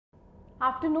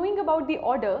After knowing about the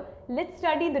order, let's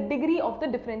study the degree of the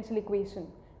differential equation.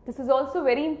 This is also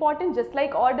very important, just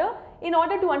like order, in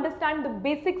order to understand the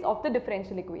basics of the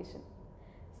differential equation.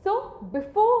 So,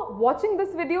 before watching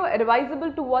this video,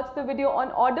 advisable to watch the video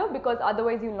on order because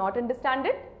otherwise you will not understand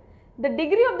it. The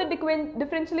degree of the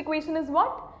differential equation is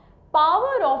what?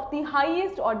 Power of the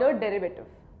highest order derivative.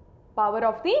 Power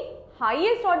of the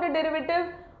highest order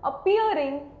derivative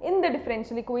appearing in the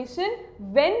differential equation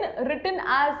when written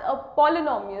as a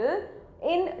polynomial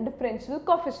in differential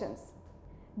coefficients.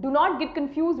 Do not get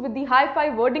confused with the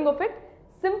hi-fi wording of it.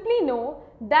 Simply know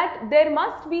that there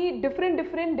must be different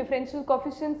differential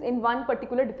coefficients in one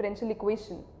particular differential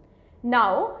equation.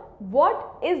 Now,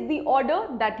 what is the order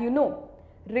that you know?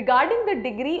 Regarding the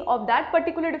degree of that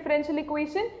particular differential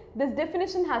equation, this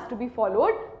definition has to be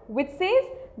followed, which says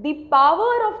the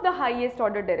power of the highest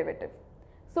order derivative.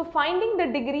 So, finding the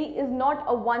degree is not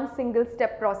a one single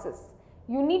step process.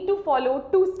 You need to follow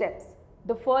two steps.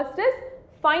 The first is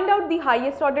find out the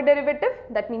highest order derivative,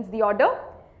 that means the order,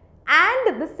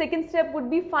 and the second step would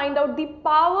be find out the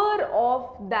power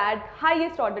of that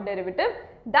highest order derivative,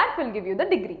 that will give you the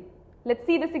degree. Let's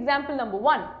see this example number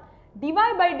 1. dy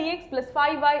by dx plus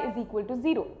 5y is equal to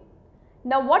 0.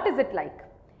 Now, what is it like?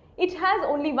 It has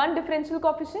only one differential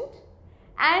coefficient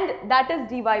and that is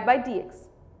dy by dx.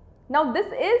 Now, this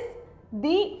is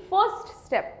the first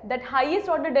step, that highest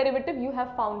order derivative you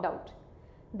have found out.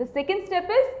 The second step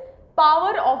is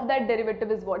power of that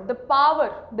derivative is what? The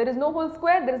power, there is no whole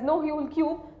square, there is no whole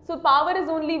cube, so power is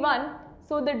only 1.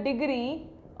 So, the degree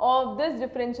of this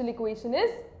differential equation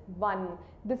is 1.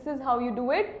 This is how you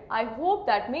do it. I hope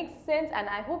that makes sense and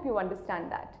I hope you understand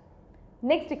that.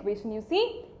 Next equation you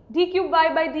see, d cube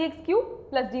y by dx cube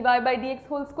plus dy by dx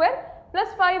whole square plus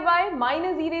 5y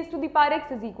minus e raised to the power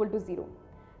x is equal to 0.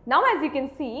 Now, as you can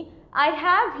see, I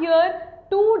have here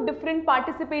two different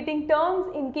participating terms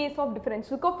in case of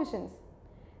differential coefficients.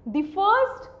 The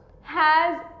first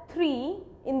has 3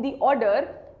 in the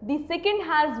order, the second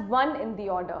has 1 in the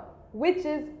order, which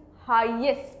is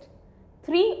highest.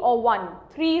 3 or 1,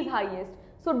 3 is highest.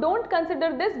 So, don't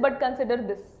consider this but consider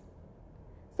this.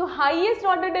 So, highest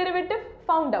order derivative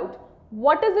found out.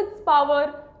 What is its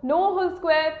power? No whole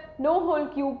square, no whole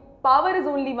cube, power is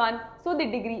only 1, so the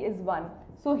degree is 1.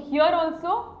 So, here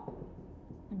also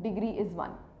degree is 1.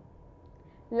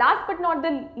 Last but not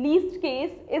the least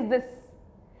case is this.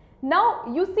 Now,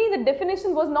 you see the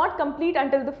definition was not complete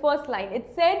until the first line.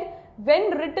 It said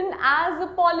when written as a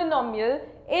polynomial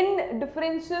in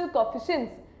differential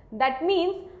coefficients. That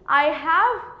means I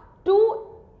have to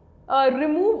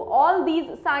remove all these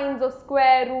signs of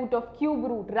square root, of cube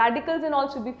root, radicals and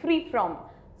all should be free from.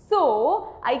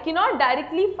 So, I cannot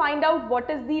directly find out what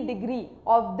is the degree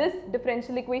of this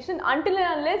differential equation until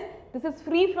and unless this is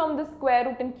free from the square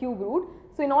root and cube root.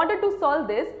 So, in order to solve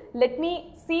this, let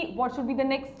me see what should be the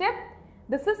next step.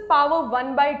 This is power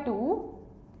 1 by 2.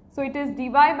 So, it is dy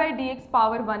by dx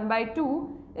power 1 by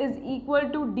 2 is equal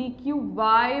to d cube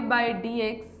y by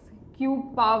dx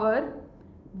cube power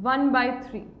 1 by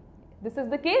 3. This is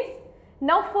the case.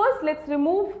 Now, first let us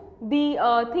remove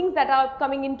the things that are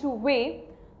coming into way.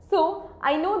 So,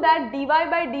 I know that dy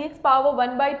by dx power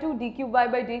 1 by 2, d cube y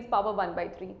by dx power 1 by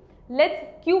 3. Let us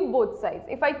cube both sides.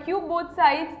 If I cube both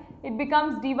sides, it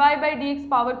becomes dy by dx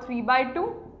power 3 by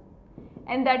 2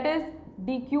 and that is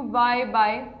d cube y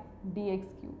by dx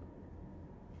cube.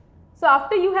 So,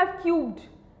 after you have cubed,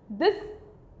 this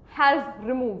has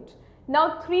removed.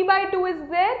 Now, 3 by 2 is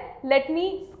there. Let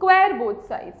me square both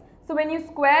sides. So, when you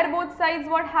square both sides,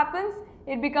 what happens?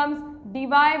 It becomes dy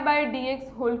by dx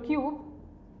whole cube.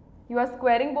 You are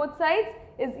squaring both sides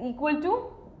is equal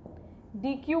to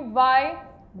d cube y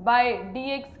by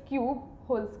dx cube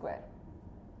whole square.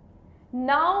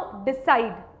 Now,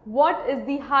 decide what is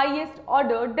the highest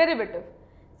order derivative.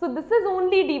 So, this is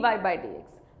only dy by dx,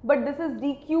 but this is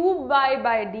d cube y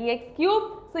by dx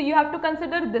cube. So, you have to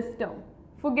consider this term,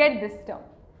 forget this term.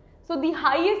 So, the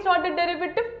highest order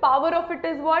derivative, power of it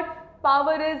is what?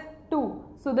 Power is 2.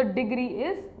 So, the degree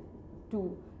is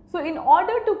 2. So, in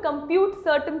order to compute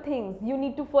certain things, you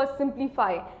need to first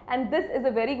simplify and this is a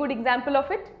very good example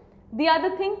of it. The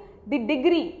other thing, the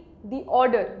degree, the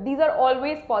order, these are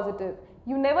always positive.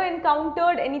 You never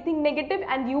encountered anything negative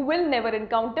and you will never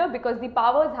encounter because the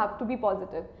powers have to be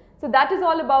positive. So, that is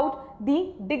all about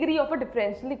the degree of a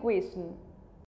differential equation.